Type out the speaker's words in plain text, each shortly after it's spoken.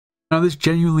Now this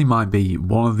genuinely might be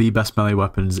one of the best melee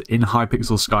weapons in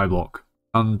Hypixel Skyblock,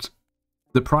 and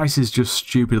the price is just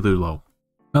stupidly low.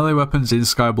 Melee weapons in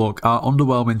Skyblock are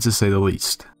underwhelming to say the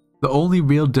least. The only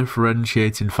real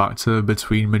differentiating factor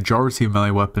between majority of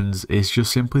melee weapons is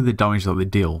just simply the damage that they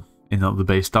deal, in that the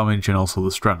base damage and also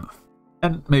the strength.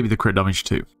 And maybe the crit damage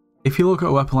too. If you look at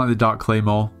a weapon like the Dark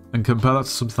Claymore, and compare that to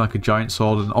something like a Giant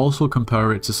Sword, and also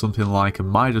compare it to something like a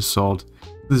Midas Sword,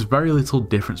 there's very little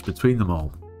difference between them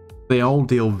all. They all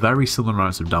deal very similar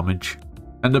amounts of damage,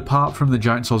 and apart from the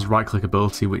Giant Sword's right-click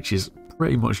ability, which is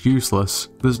pretty much useless,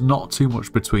 there's not too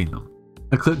much between them.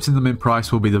 Eclipsing them in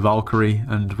price will be the Valkyrie,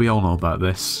 and we all know about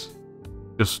this.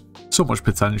 Just so much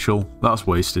potential, that's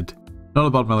wasted. Not a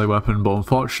bad melee weapon, but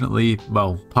unfortunately,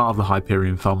 well, part of the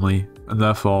Hyperion family, and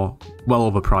therefore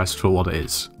well overpriced for what it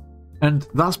is. And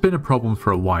that's been a problem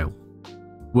for a while,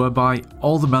 whereby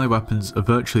all the melee weapons are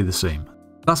virtually the same.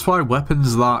 That's why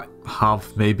weapons that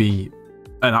have maybe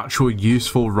an actual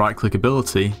useful right-click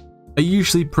ability are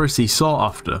usually pretty sought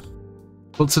after.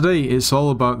 But today it's all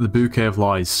about the bouquet of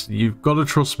lies. You've got to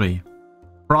trust me.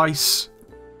 Price,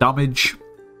 damage,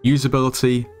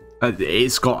 usability,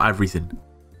 it's got everything.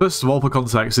 First of all, for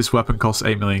context, this weapon costs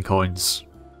 8 million coins.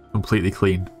 Completely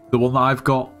clean. The one that I've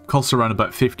got costs around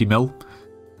about 50 mil.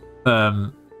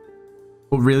 But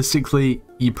realistically,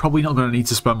 you're probably not going to need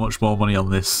to spend much more money on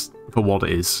this for what it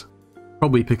is.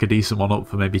 Probably pick a decent one up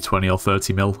for maybe 20 or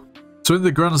 30 mil. So in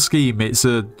the grand scheme, it's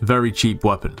a very cheap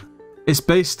weapon. Its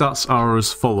base stats are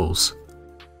as follows: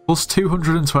 plus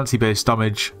 220 base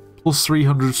damage, plus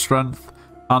 300 strength,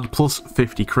 and plus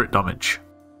 50 crit damage.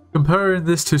 Comparing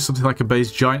this to something like a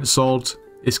base Giant Sword,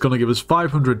 it's going to give us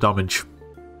 500 damage.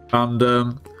 And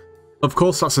of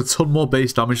course that's a ton more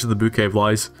base damage than the Bouquet of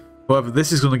Lies. However,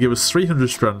 this is going to give us 300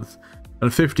 strength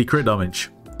and 50 crit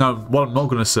damage. Now, what I'm not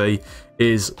going to say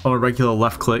is, on a regular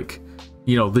left click,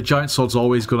 you know, the Giant Sword's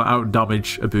always going to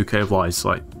out-damage a Bouquet of Lies.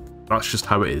 Like, that's just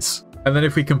how it is. And then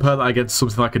if we compare that against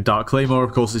something like a Dark Claymore,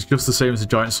 of course, it's just the same as a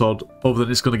Giant Sword, other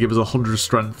than it's going to give us 100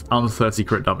 strength and 30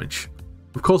 crit damage.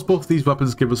 Of course, both of these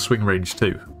weapons give us swing range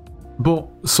too. But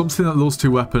something that those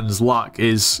two weapons lack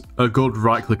is a good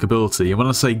right-click ability. And when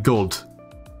I say good,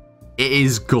 it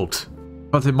is good.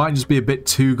 But it might just be a bit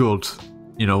too good,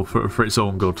 you know, for its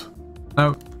own good.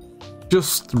 Now,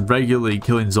 just regularly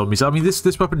killing zombies. I mean,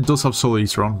 this weapon does have Soul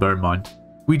Eater on, bear in mind.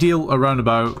 We deal around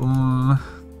about,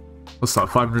 what's that,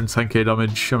 510k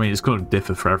damage? I mean, it's going to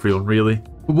differ for everyone, really.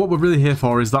 But what we're really here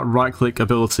for is that right-click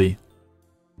ability.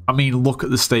 I mean, look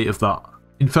at the state of that.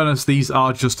 In fairness, these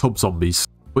are just hub zombies,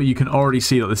 but you can already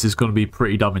see that this is going to be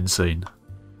pretty damn insane.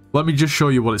 Let me just show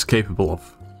you what it's capable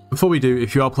of. Before we do,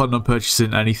 if you are planning on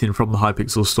purchasing anything from the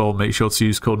Hypixel store, make sure to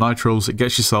use code NITROS, it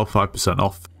gets yourself 5%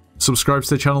 off. Subscribe to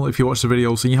the channel if you watch the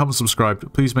videos and you haven't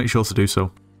subscribed, please make sure to do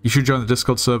so. You should join the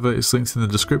Discord server, it's linked in the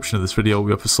description of this video.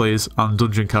 We offer slayers and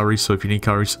dungeon carries, so if you need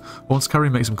carries, want to carry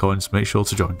and make some coins, make sure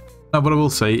to join. Now what I will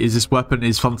say is this weapon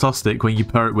is fantastic when you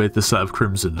pair it with the set of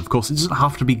Crimson. Of course it doesn't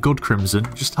have to be good Crimson,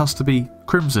 it just has to be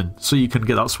Crimson, so you can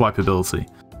get that swipe ability.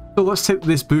 So let's take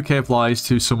this Bouquet of Lies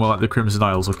to somewhere like the Crimson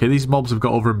Isles. Okay, these mobs have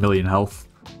got over 1 million health.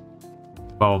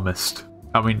 Oh, I missed.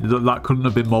 I mean, that couldn't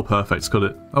have been more perfect, could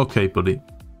it? Okay, buddy.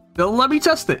 Let me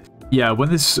test it! Yeah,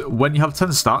 when you have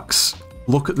 10 stacks,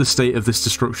 look at the state of this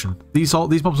destruction. These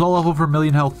mobs all have over 1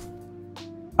 million health.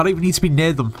 I don't even need to be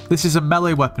near them. This is a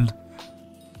melee weapon.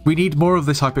 We need more of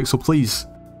this, Hypixel, please.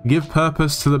 Give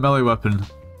purpose to the melee weapon.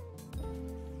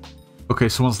 Okay,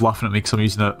 someone's laughing at me because I'm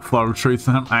using a Flower of Truth.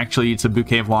 Actually, it's a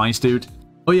Bouquet of Lies, dude.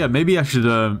 Oh yeah, maybe I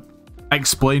should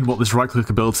explain what this right-click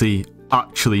ability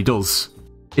actually does.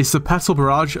 It's the Petal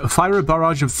Barrage. Fire a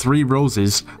barrage of 3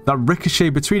 roses that ricochet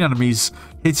between enemies,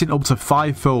 hitting up to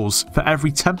 5 foes. For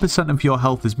every 10% of your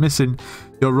health is missing,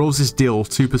 your roses deal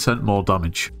 2% more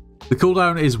damage. The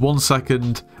cooldown is 1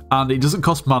 second, and it doesn't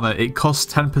cost mana, it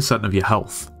costs 10% of your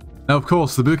health. Now of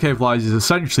course, the Bouquet of Lies is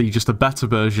essentially just a better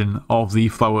version of the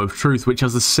Flower of Truth, which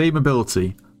has the same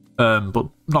ability, but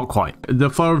not quite. The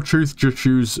Flower of Truth just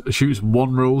shoots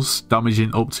 1 rose,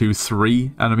 damaging up to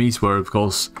 3 enemies, where of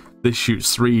course this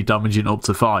shoots 3, damaging up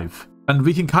to 5. And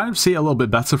we can kind of see it a little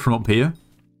bit better from up here.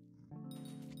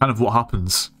 Kind of what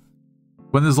happens.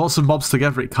 When there's lots of mobs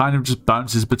together, it kind of just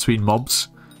bounces between mobs.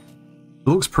 It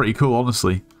looks pretty cool,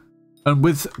 honestly. And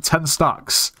with 10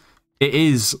 stacks, it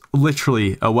is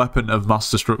literally a weapon of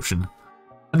mass destruction.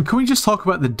 And can we just talk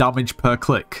about the damage per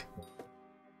click?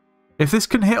 If this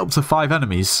can hit up to 5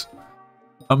 enemies,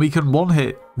 and we can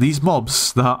one-hit these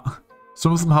mobs that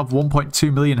some of them have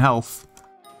 1.2 million health,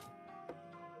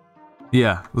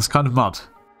 yeah, that's kind of mad.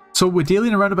 So we're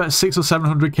dealing around about 600 or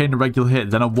 700k in a regular hit,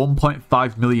 then a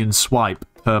 1.5 million swipe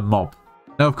per mob.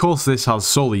 Now, of course, this has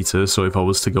Soul Eater, so if I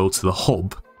was to go to the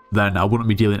hub, then I wouldn't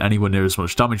be dealing anywhere near as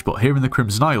much damage. But here in the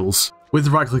Crimson Isles, with the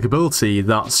right-click ability,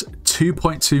 that's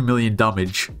 2.2 million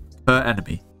damage per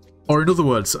enemy. Or in other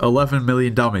words, 11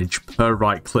 million damage per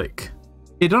right-click.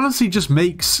 It honestly just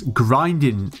makes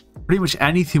grinding pretty much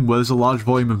anything where there's a large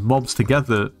volume of mobs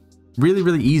together really,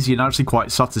 really easy and actually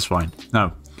quite satisfying.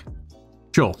 Now,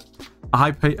 sure, a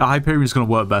Hyperion is going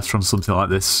to work best from something like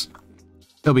this.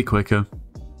 It'll be quicker.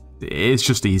 It's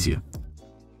just easier.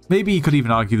 Maybe you could even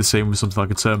argue the same with something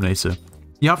like a Terminator.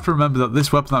 You have to remember that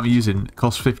this weapon that I'm using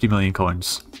costs 50 million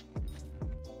coins.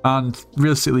 And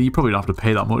realistically, you probably don't have to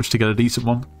pay that much to get a decent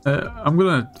one. I'm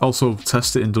going to also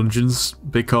test it in dungeons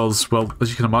because, well,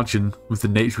 as you can imagine, with the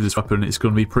nature of this weapon, it's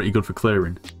going to be pretty good for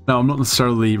clearing. Now, I'm not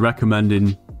necessarily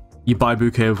recommending you buy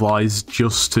Bouquet of Lies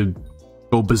just to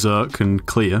go berserk and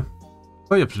clear.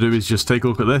 All you have to do is just take a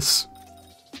look at this.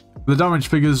 The damage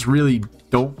figures really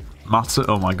don't matter.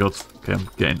 Oh my god. Okay, I'm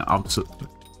getting absolutely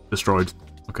destroyed.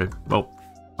 Okay, well,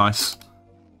 nice.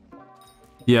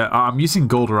 Yeah, I'm using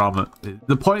gold armor.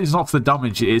 The point is not for the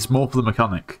damage, it's more for the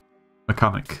mechanics.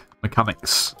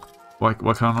 Why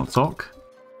can I not talk?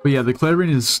 But yeah, the clearing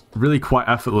is really quite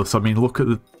effortless. I mean, look at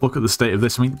the state of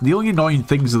this. I mean, the only annoying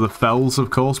things are the fells, of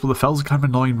course, but the fells are kind of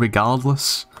annoying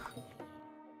regardless.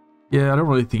 Yeah, I don't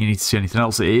really think you need to see anything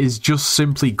else. It is just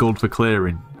simply good for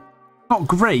clearing. Not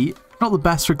great, not the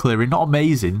best for clearing, not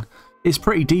amazing. It's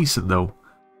pretty decent though.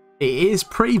 It is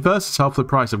pretty versatile for the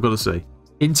price, I've got to say.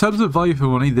 In terms of value for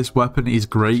money, this weapon is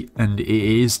great and it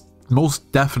is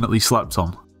most definitely slept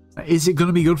on. Is it going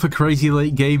to be good for crazy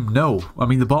late game? No. I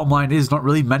mean, the bottom line is not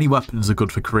really many weapons are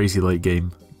good for crazy late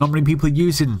game. Not many people are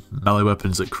using melee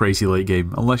weapons at crazy late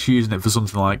game, unless you're using it for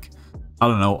something like, I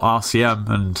don't know, RCM,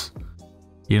 and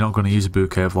you're not going to use a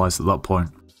Bouquet of Lies at that point.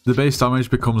 The base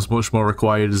damage becomes much more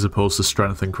required as opposed to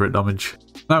strength and crit damage.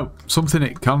 Now, something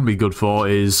it can be good for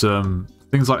is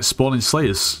things like spawning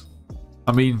slayers.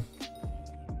 I mean,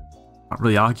 can't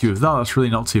really argue with that. That's really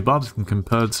not too bad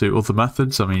compared to other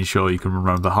methods. I mean, sure, you can run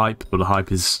around the hype, but the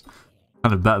hype is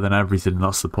kind of better than everything.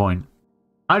 That's the point.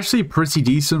 Actually, pretty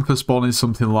decent for spawning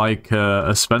something like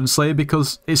a Sven Slayer,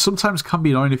 because it sometimes can be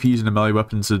annoying if you're using a melee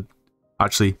weapon to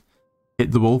actually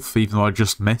hit the wolf, even though I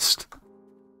just missed.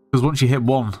 Because once you hit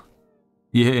one,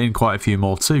 you're hitting quite a few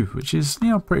more too, which is, you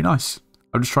know, pretty nice.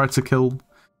 I just tried to kill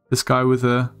this guy with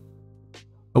a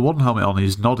one helmet on.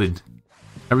 He's nodding.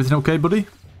 Everything okay, buddy?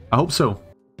 I hope so.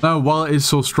 Now, while it is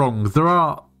so strong,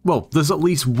 there's at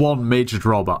least one major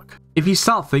drawback. If you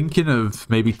start thinking of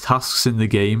maybe tasks in the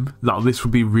game that this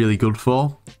would be really good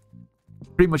for,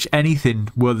 pretty much anything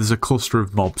where there's a cluster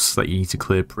of mobs that you need to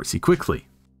clear pretty quickly.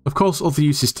 Of course, other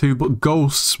uses too, but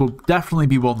ghosts will definitely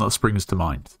be one that springs to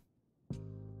mind.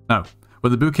 Now,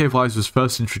 when the Bouquet of Lies was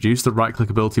first introduced, the right-click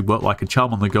ability worked like a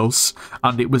charm on the ghosts,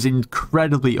 and it was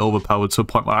incredibly overpowered to a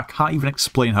point where I can't even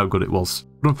explain how good it was.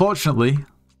 But unfortunately,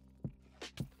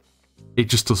 it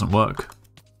just doesn't work.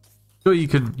 Sure, you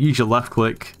can use your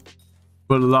left-click,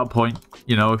 but at that point,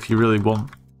 you know, if you really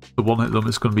want to one-hit them,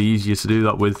 it's going to be easier to do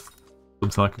that with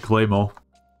something like a Claymore.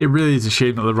 It really is a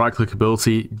shame that the right-click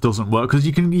ability doesn't work, because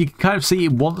you can kind of see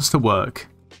it wants to work.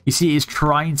 You see, it's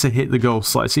trying to hit the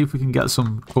ghosts. Like, see if we can get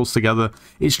some close together.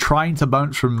 It's trying to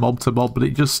bounce from mob to mob, but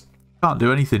it just can't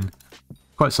do anything.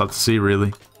 Quite sad to see,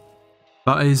 really.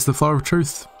 That is the Flower of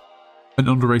Truth. An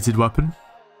underrated weapon.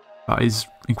 That is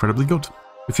incredibly good.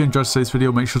 If you enjoyed today's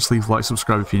video, make sure to leave a like,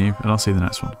 subscribe if you're new, and I'll see you in the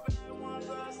next one.